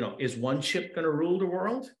 So, you know, is one chip going to rule the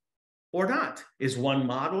world or not? Is one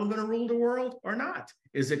model going to rule the world or not?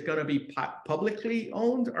 Is it going to be publicly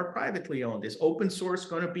owned or privately owned? Is open source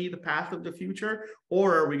going to be the path of the future,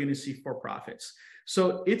 or are we going to see for profits?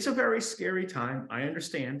 So it's a very scary time. I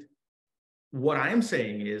understand. What I'm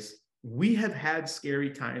saying is we have had scary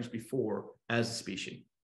times before as a species.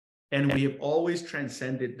 And we have always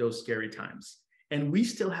transcended those scary times. And we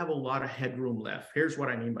still have a lot of headroom left. Here's what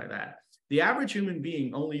I mean by that. The average human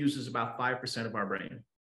being only uses about 5% of our brain.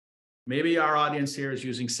 Maybe our audience here is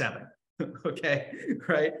using 7, okay,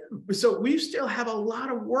 right? So we still have a lot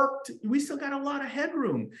of work. We still got a lot of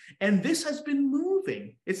headroom. And this has been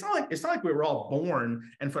moving. It's not like we were all born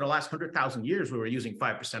and for the last 100,000 years, we were using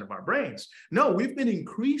 5% of our brains. No, we've been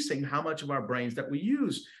increasing how much of our brains that we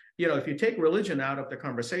use. You know, if you take religion out of the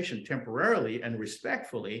conversation temporarily and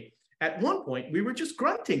respectfully, at one point, we were just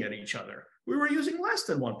grunting at each other. We were using less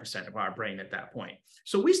than 1% of our brain at that point.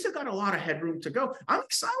 So we still got a lot of headroom to go. I'm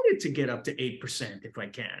excited to get up to 8% if I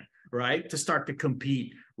can, right? To start to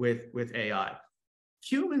compete with AI.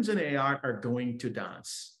 Humans and AI are going to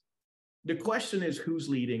dance. The question is who's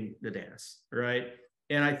leading the dance, right?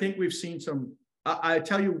 And I think we've seen some, I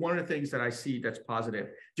tell you one of the things that I see that's positive,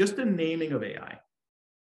 just the naming of AI.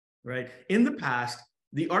 Right? In the past,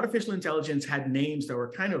 the artificial intelligence had names that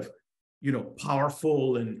were kind of, you know,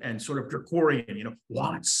 powerful and sort of draconian, you know,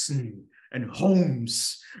 Watson and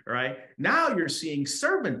Holmes, right? Now you're seeing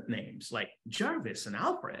servant names like Jarvis and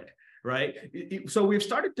Alfred, right? So we've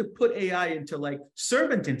started to put AI into like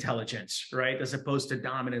servant intelligence, right? As opposed to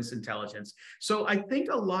dominance intelligence. So I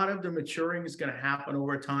think a lot of the maturing is going to happen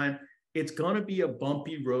over time. It's going to be a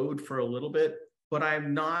bumpy road for a little bit. But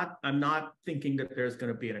I'm not thinking that there's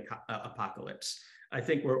going to be an apocalypse. I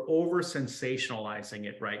think we're over sensationalizing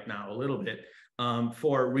it right now a little bit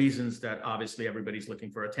for reasons that obviously everybody's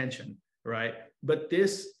looking for attention, right? But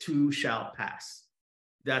this too shall pass.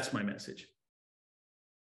 That's my message.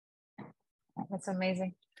 That's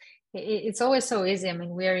amazing. It's always so easy. I mean,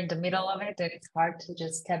 we're in the middle of it, and it's hard to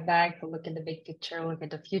just step back, look at the big picture, look at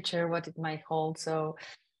the future, what it might hold. So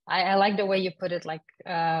I like the way you put it, like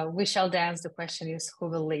we shall dance. The question is who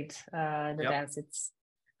will lead the dance. It's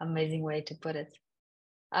an amazing way to put it.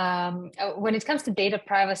 When it comes to data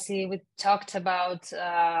privacy, we talked about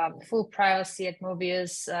full privacy at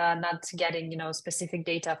Mobeus, not getting, you know, specific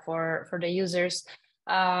data for the users.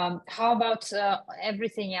 How about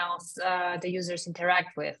everything else the users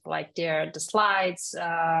interact with, like the slides,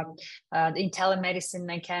 in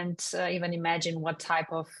telemedicine? I can't even imagine what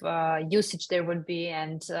type of usage there would be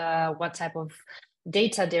and what type of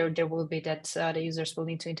data there will be that the users will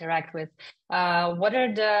need to interact with. What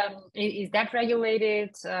are is that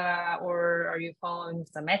regulated or are you following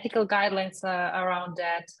some ethical guidelines around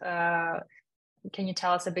that? Can you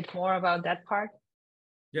tell us a bit more about that part?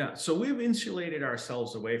 Yeah, so we've insulated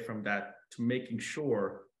ourselves away from that to making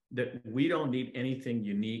sure that we don't need anything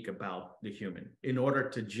unique about the human in order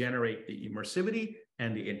to generate the immersivity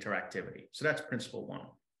and the interactivity. So that's principle 1.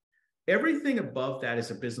 Everything above that is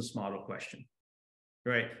a business model question,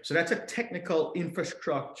 right? So that's a technical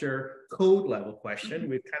infrastructure code level question.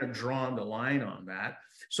 We've kind of drawn the line on that.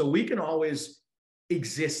 So we can always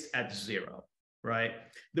exist at 0. Right?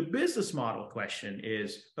 The business model question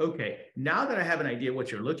is, okay, now that I have an idea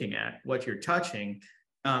what you're looking at, what you're touching,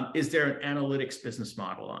 is there an analytics business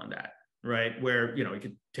model on that, right? Where, you know, you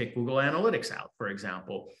could take Google Analytics out, for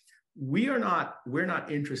example. We're not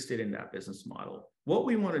interested in that business model. What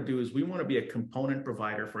we want to do is we want to be a component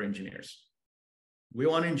provider for engineers. We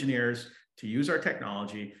want engineers to use our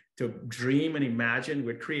technology to dream and imagine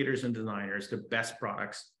with creators and designers the best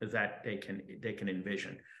products that they can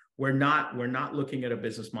envision. we're not looking at a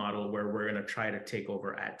business model where we're going to try to take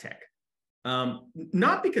over ad tech.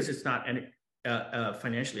 Not because it's not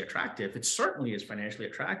financially attractive. It certainly is financially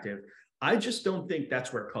attractive. I just don't think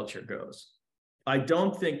that's where culture goes. I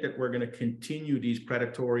don't think that we're going to continue these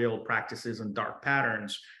predatory practices and dark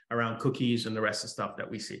patterns around cookies and the rest of the stuff that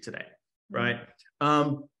we see today, right?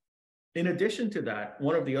 In addition to that,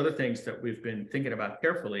 one of the other things that we've been thinking about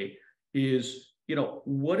carefully is,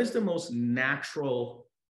 what is the most natural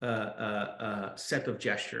set of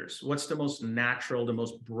gestures? What's the most natural, the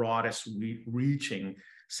most broadest reaching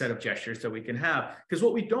set of gestures that we can have? Because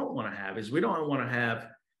what we don't want to have is we don't want to have,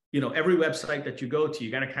 every website that you go to,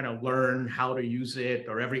 you got to kind of learn how to use it,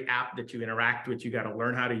 or every app that you interact with, you got to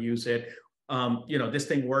learn how to use it. This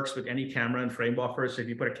thing works with any camera and frame buffer. So if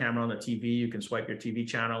you put a camera on the TV, you can swipe your TV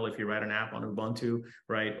channel if you write an app on Ubuntu,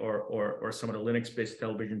 right? Or some of the Linux-based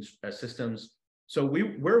television systems. So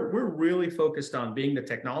we're really focused on being the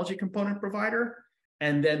technology component provider,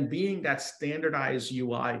 and then being that standardized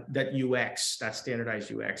UI, that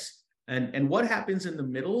standardized UX. And what happens in the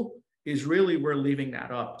middle is really, we're leaving that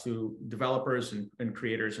up to developers and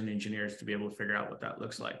creators and engineers to be able to figure out what that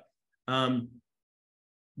looks like.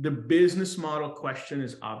 The business model question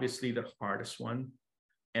is obviously the hardest one,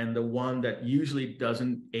 and the one that usually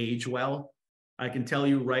doesn't age well. I can tell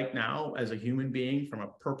you right now, as a human being, from a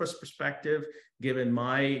purpose perspective, given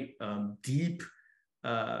my deep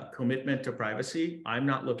commitment to privacy, I'm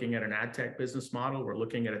not looking at an ad tech business model. We're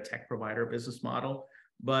looking at a tech provider business model.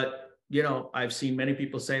 But I've seen many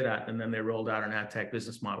people say that, and then they rolled out an ad tech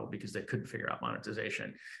business model because they couldn't figure out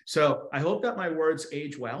monetization. So I hope that my words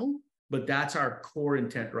age well, but that's our core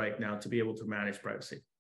intent right now, to be able to manage privacy.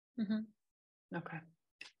 Okay.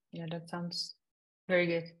 Yeah, that sounds very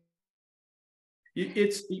good.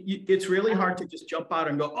 It's really hard to just jump out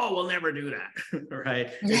and go, oh, we'll never do that,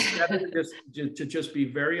 right? It's better to just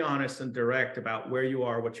be very honest and direct about where you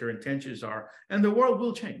are, what your intentions are, and the world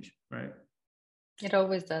will change, right? It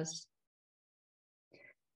always does.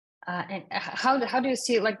 And how do you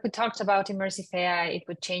see, like we talked about immersive AI, it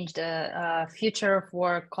would change the future of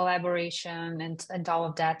work, collaboration, and all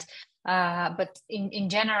of that. But in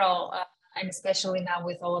general, and especially now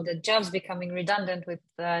with all of the jobs becoming redundant with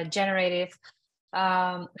generative,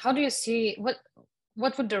 how do you see,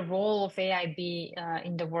 what would the role of AI be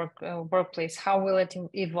in the workplace? How will it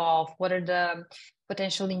evolve? What are the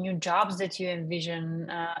potentially new jobs that you envision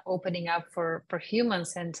opening up for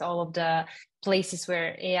humans, and all of the places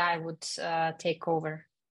where AI would take over?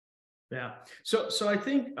 Yeah. So I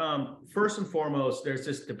think first and foremost, there's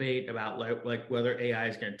this debate about like whether AI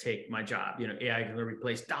is going to take my job. AI is going to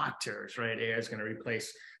replace doctors, right? AI is going to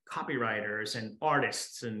replace copywriters and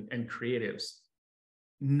artists and creatives.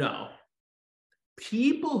 No.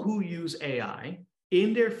 People who use AI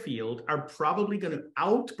in their field are probably going to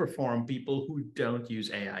outperform people who don't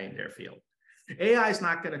use AI in their field. AI is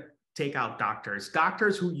not going to take out doctors.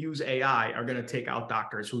 Doctors who use AI are going to take out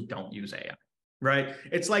doctors who don't use AI, right?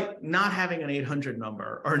 It's like not having an 800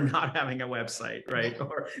 number, or not having a website, right?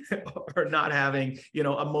 Or not having, a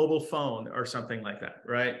mobile phone or something like that,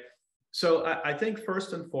 right? So I think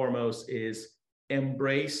first and foremost is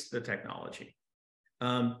embrace the technology.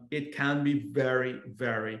 It can be very,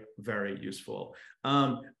 very, very useful.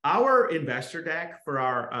 Our investor deck for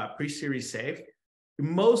our pre-series SAFE,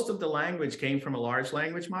 most of the language came from a large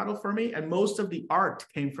language model for me, and most of the art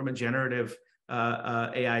came from a generative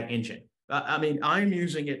AI engine. I'm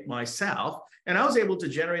using it myself, and I was able to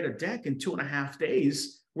generate a deck in 2.5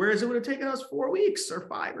 days, whereas it would have taken us 4 weeks or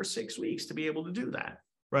 5 or 6 weeks to be able to do that,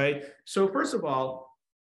 right? So first of all,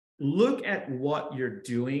 look at what you're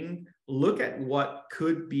doing, look at what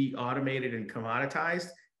could be automated and commoditized,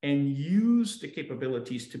 and use the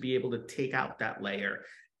capabilities to be able to take out that layer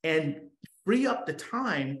and free up the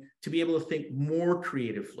time to be able to think more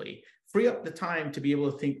creatively, free up the time to be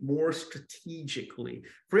able to think more strategically,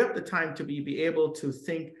 free up the time to be able to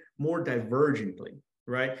think more divergently,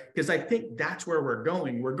 right? Because I think that's where we're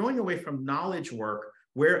going. We're going away from knowledge work,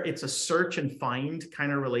 where it's a search and find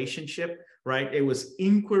kind of relationship, right? It was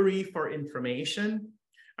inquiry for information.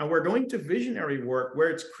 And we're going to visionary work, where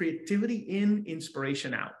it's creativity in,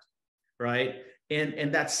 inspiration out, right?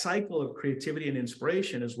 And that cycle of creativity and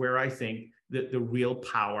inspiration is where I think that the real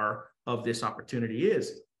power of this opportunity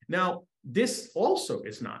is. Now, this also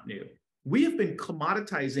is not new. We have been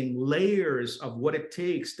commoditizing layers of what it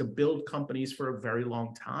takes to build companies for a very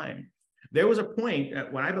long time. There was a point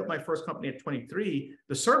when I built my first company at 23,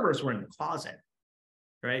 the servers were in the closet,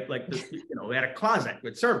 right? Like, we had a closet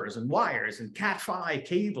with servers and wires and Cat5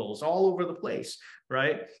 cables all over the place,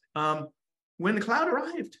 right? when the cloud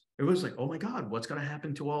arrived, it was like, oh my God, what's going to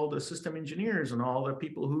happen to all the system engineers and all the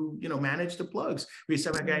people who, manage the plugs? We used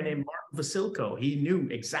to have a guy named Martin Vasilko. He knew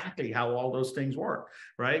exactly how all those things work,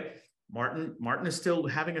 right? Martin is still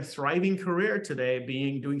having a thriving career today,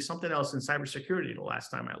 doing something else in cybersecurity the last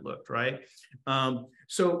time I looked, right?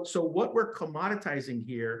 So what we're commoditizing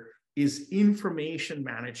here is information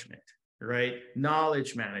management, right?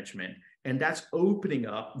 Knowledge management. And that's opening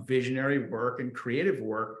up visionary work and creative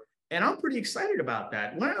work. And I'm pretty excited about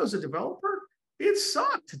that. When I was a developer, it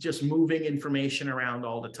sucked just moving information around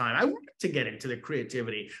all the time. I wanted to get into the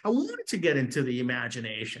creativity. I wanted to get into the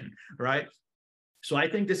imagination, right? So I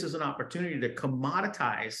think this is an opportunity to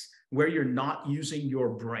commoditize where you're not using your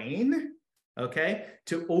brain, okay,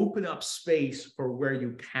 to open up space for where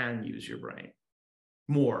you can use your brain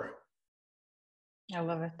more. I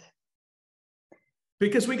love it.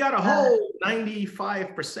 Because we got a whole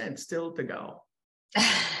 95% still to go.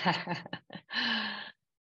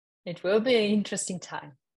 It will be an interesting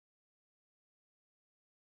time.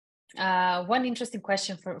 One interesting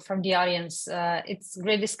question from the audience. It's a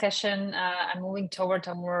great discussion. I'm moving toward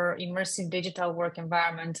a more immersive digital work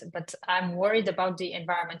environment, but I'm worried about the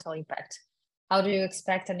environmental impact. How do you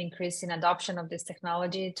expect an increase in adoption of this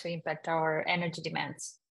technology to impact our energy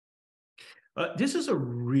demands? This is a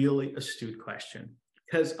really astute question,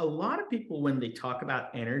 because a lot of people, when they talk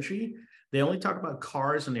about energy, they only talk about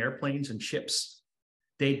cars and airplanes and ships.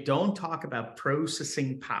 They don't talk about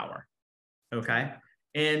processing power, okay?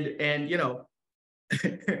 And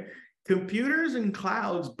computers and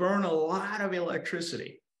clouds burn a lot of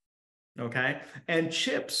electricity, okay? And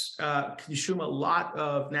chips consume a lot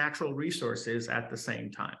of natural resources at the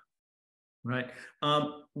same time, right?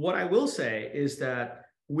 What I will say is that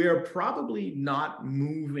we're probably not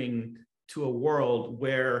moving to a world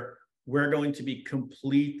where we're going to be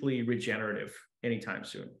completely regenerative anytime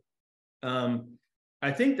soon.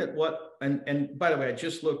 I think that and by the way, I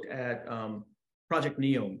just looked at Project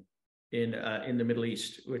Neom in the Middle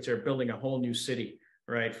East, which are building a whole new city,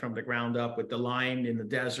 right, from the ground up with the line in the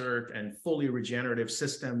desert and fully regenerative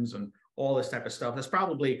systems and all this type of stuff. That's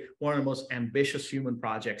probably one of the most ambitious human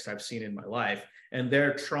projects I've seen in my life. And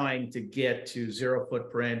they're trying to get to zero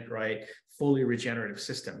footprint, right, fully regenerative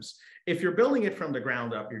systems. If you're building it from the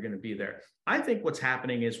ground up, you're going to be there. I think what's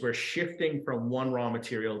happening is we're shifting from one raw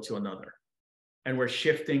material to another. And we're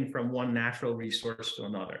shifting from one natural resource to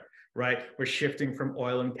another, right? We're shifting from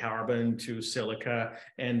oil and carbon to silica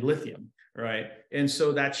and lithium, right? And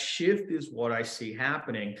so that shift is what I see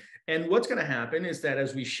happening. And what's going to happen is that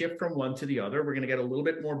as we shift from one to the other, we're going to get a little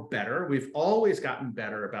bit more better. We've always gotten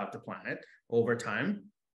better about the planet over time.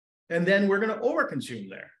 And then we're going to overconsume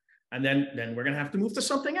there. And then we're going to have to move to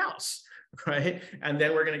something else, right? And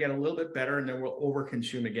then we're going to get a little bit better, and then we'll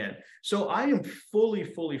overconsume again. So I am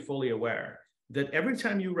fully aware that every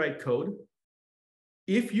time you write code,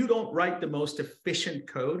 if you don't write the most efficient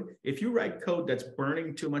code, if you write code that's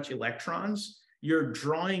burning too much electrons, you're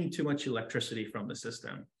drawing too much electricity from the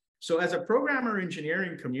system. So as a programmer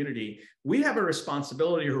engineering community, we have a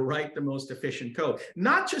responsibility to write the most efficient code,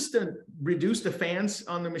 not just to reduce the fans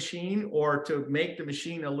on the machine or to make the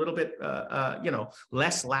machine a little bit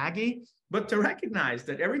less laggy, but to recognize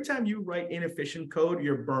that every time you write inefficient code,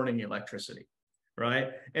 you're burning electricity.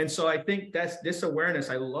 Right. And so I think that's this awareness.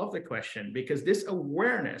 I love the question, because this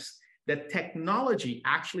awareness that technology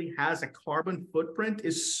actually has a carbon footprint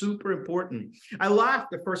is super important. I laughed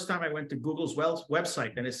the first time I went to Google's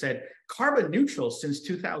website and it said carbon neutral since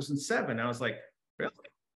 2007. I was like, really?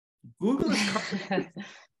 Google is carbon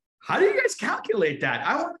How do you guys calculate that?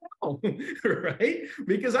 I want to know, right?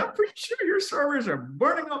 Because I'm pretty sure your servers are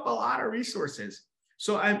burning up a lot of resources.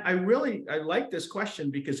 So I like this question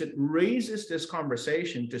because it raises this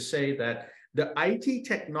conversation to say that the IT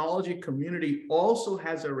technology community also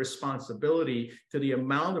has a responsibility to the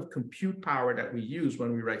amount of compute power that we use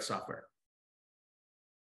when we write software.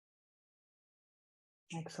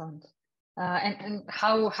 Excellent. And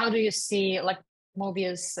how do you see like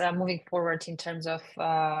Mobeus moving forward in terms of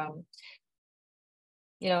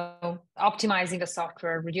optimizing the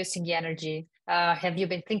software, reducing the energy? Have you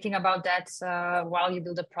been thinking about that while you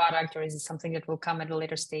build a product, or is it something that will come at a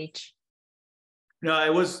later stage? No,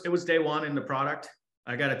 it was day one in the product.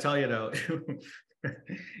 I got to tell you though,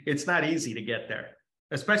 it's not easy to get there,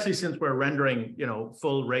 especially since we're rendering,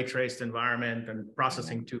 full ray traced environment and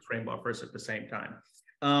processing 2 frame buffers at the same time.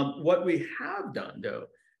 What we have done though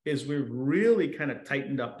is we've really kind of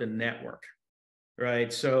tightened up the network,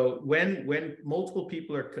 right? So when multiple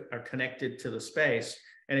people are connected to the space,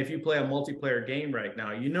 and if you play a multiplayer game right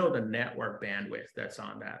now, the network bandwidth that's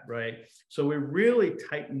on that, right? So we really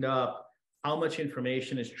tightened up how much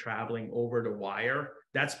information is traveling over the wire.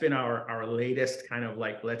 That's been our latest kind of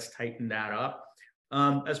like, let's tighten that up.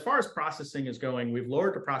 As far as processing is going, we've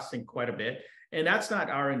lowered the processing quite a bit. And that's not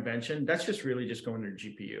our invention. That's just really just going to the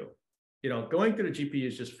GPU. You know, going to the GPU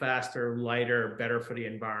is just faster, lighter, better for the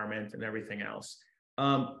environment and everything else.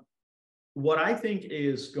 What I think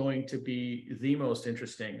is going to be the most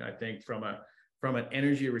interesting, I think, from an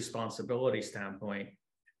energy responsibility standpoint,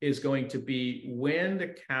 is going to be when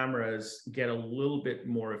the cameras get a little bit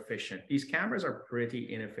more efficient. These cameras are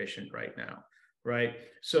pretty inefficient right now, right?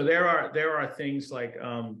 So there are things like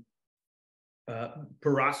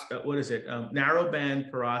narrowband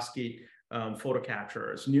perovskite photo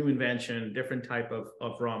capturers, new invention, different type of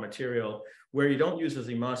raw material, where you don't use as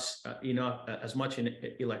much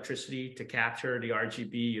electricity to capture the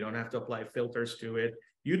RGB. You don't have to apply filters to it.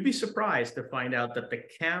 You'd be surprised to find out that the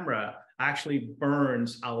camera actually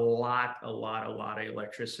burns a lot of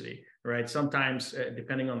electricity, right? Sometimes,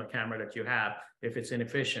 depending on the camera that you have, if it's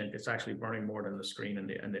inefficient, it's actually burning more than the screen and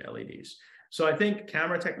the LEDs. So I think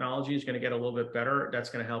camera technology is going to get a little bit better. That's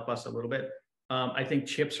going to help us a little bit. I think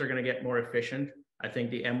chips are going to get more efficient. I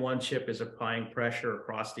think the M1 chip is applying pressure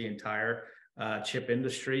across the entire chip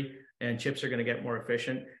industry, and chips are going to get more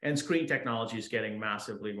efficient. And screen technology is getting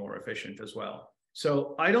massively more efficient as well.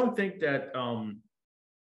 So I don't think that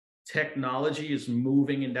technology is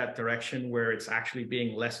moving in that direction where it's actually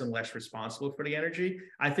being less and less responsible for the energy.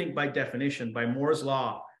 I think by definition, by Moore's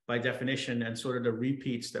law, by definition, and sort of the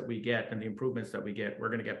repeats that we get and the improvements that we get, we're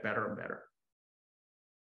going to get better and better.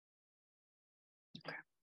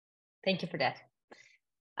 Thank you for that.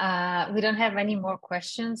 We don't have any more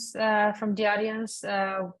questions from the audience.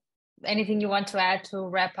 Anything you want to add to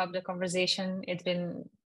wrap up the conversation? It's been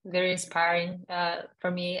very inspiring for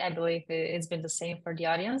me. I believe it's been the same for the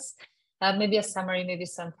audience. Maybe a summary, maybe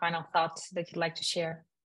some final thoughts that you'd like to share.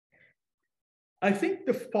 I think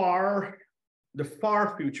the far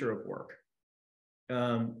future of work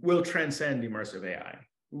will transcend immersive AI.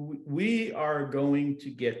 We are going to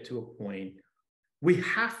get to a point, we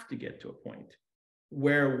have to get to a point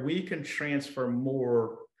where we can transfer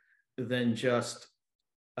more than just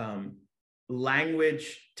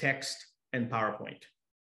language, text, and PowerPoint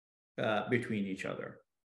between each other.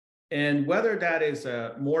 And whether that is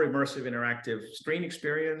a more immersive interactive screen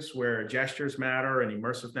experience where gestures matter and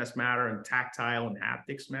immersiveness matter and tactile and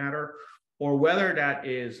haptics matter, or whether that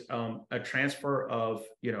is a transfer of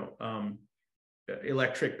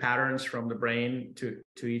electric patterns from the brain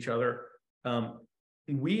to each other,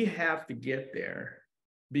 we have to get there,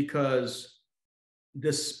 because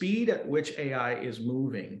the speed at which AI is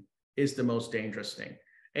moving is the most dangerous thing.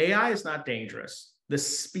 AI is not dangerous. The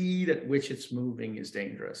speed at which it's moving is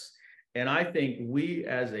dangerous. And I think we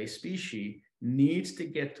as a species needs to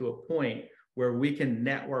get to a point where we can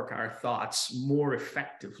network our thoughts more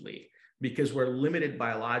effectively, because we're limited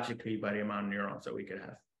biologically by the amount of neurons that we could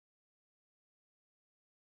have.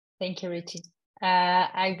 Thank you, Richie.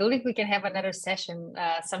 I believe we can have another session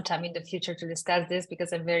sometime in the future to discuss this,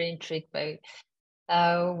 because I'm very intrigued by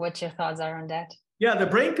what your thoughts are on that. Yeah, the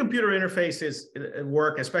brain-computer interface is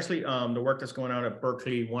work, especially the work that's going on at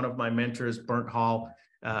Berkeley. One of my mentors, Bernd Wall,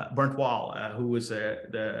 who was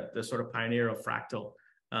the sort of pioneer of fractal,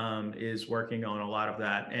 is working on a lot of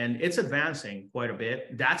that. And it's advancing quite a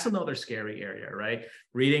bit. That's another scary area, right?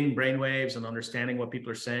 Reading brainwaves and understanding what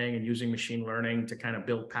people are saying and using machine learning to kind of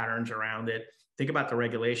build patterns around it. Think about the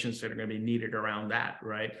regulations that are going to be needed around that,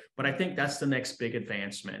 right? But I think that's the next big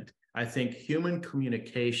advancement. I think human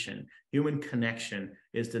communication, human connection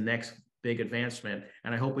is the next big advancement,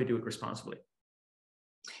 and I hope we do it responsibly.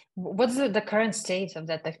 What's the current state of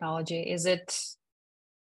that technology? Is it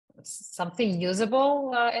something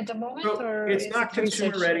usable at the moment? So or it's not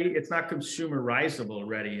consumer research ready. It's not consumerizable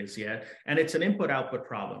ready as yet. And it's an input-output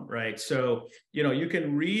problem, right? So, you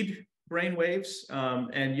can read brain waves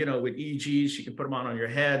and, with EEGs, you can put them on your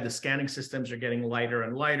head. The scanning systems are getting lighter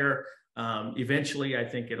and lighter. Eventually, I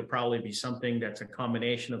think it'll probably be something that's a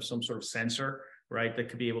combination of some sort of sensor, right, that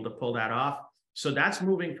could be able to pull that off. So that's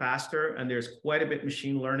moving faster, and there's quite a bit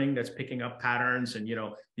machine learning that's picking up patterns, and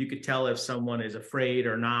you could tell if someone is afraid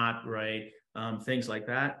or not, right? Things like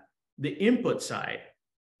that. The input side,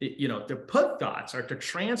 to put thoughts or to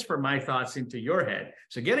transfer my thoughts into your head.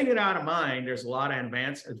 So getting it out of mine, there's a lot of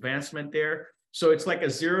advancement there. So it's like a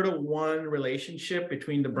 0 to 1 relationship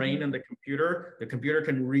between the brain and the computer. The computer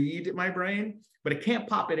can read my brain, but it can't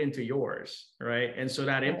pop it into yours, right? And so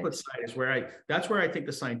that input side is that's where I think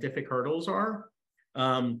the scientific hurdles are.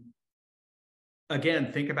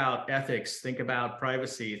 Again, think about ethics, think about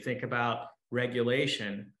privacy, think about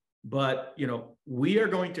regulation. but we are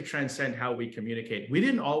going to transcend how we communicate. We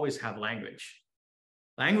didn't always have language.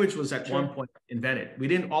 Language was at one point invented. We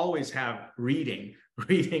didn't always have reading.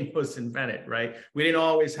 Reading was invented, right? We didn't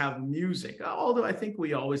always have music, although I think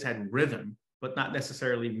we always had rhythm, but not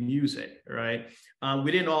necessarily music, right?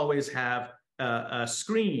 We didn't always have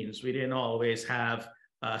screens. We didn't always have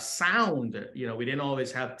sound. We didn't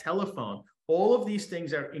always have telephone. All of these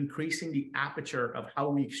things are increasing the aperture of how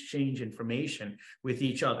we exchange information with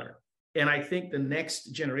each other. And I think the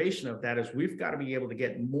next generation of that is we've got to be able to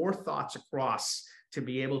get more thoughts across to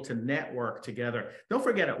be able to network together. Don't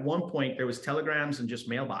forget, at one point, there was telegrams and just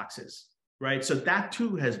mailboxes, right? So that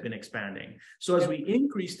too has been expanding. So as we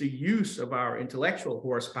increase the use of our intellectual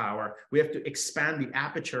horsepower, we have to expand the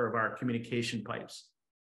aperture of our communication pipes.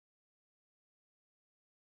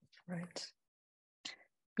 Right.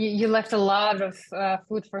 You left a lot of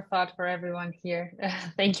food for thought for everyone here.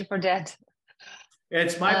 Thank you for that.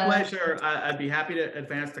 It's my pleasure. I'd be happy to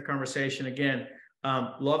advance the conversation again.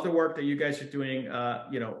 Love the work that you guys are doing.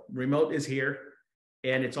 Remote is here,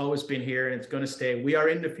 and it's always been here, and it's going to stay. We are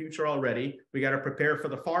in the future already. We got to prepare for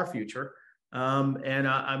the far future, and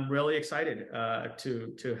I'm really excited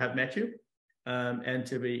to have met you and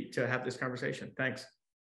to have this conversation. Thanks.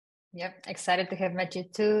 Yep, excited to have met you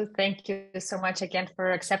too. Thank you so much again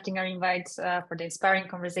for accepting our invite for the inspiring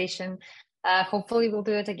conversation. Hopefully, we'll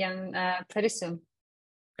do it again pretty soon.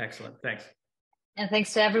 Excellent. Thanks. And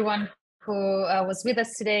thanks to everyone who was with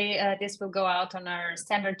us today. This will go out on our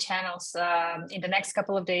standard channels in the next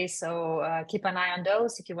couple of days. So keep an eye on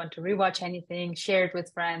those if you want to rewatch anything, share it with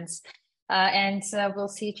friends. And we'll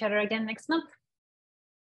see each other again next month.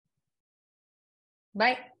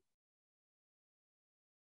 Bye.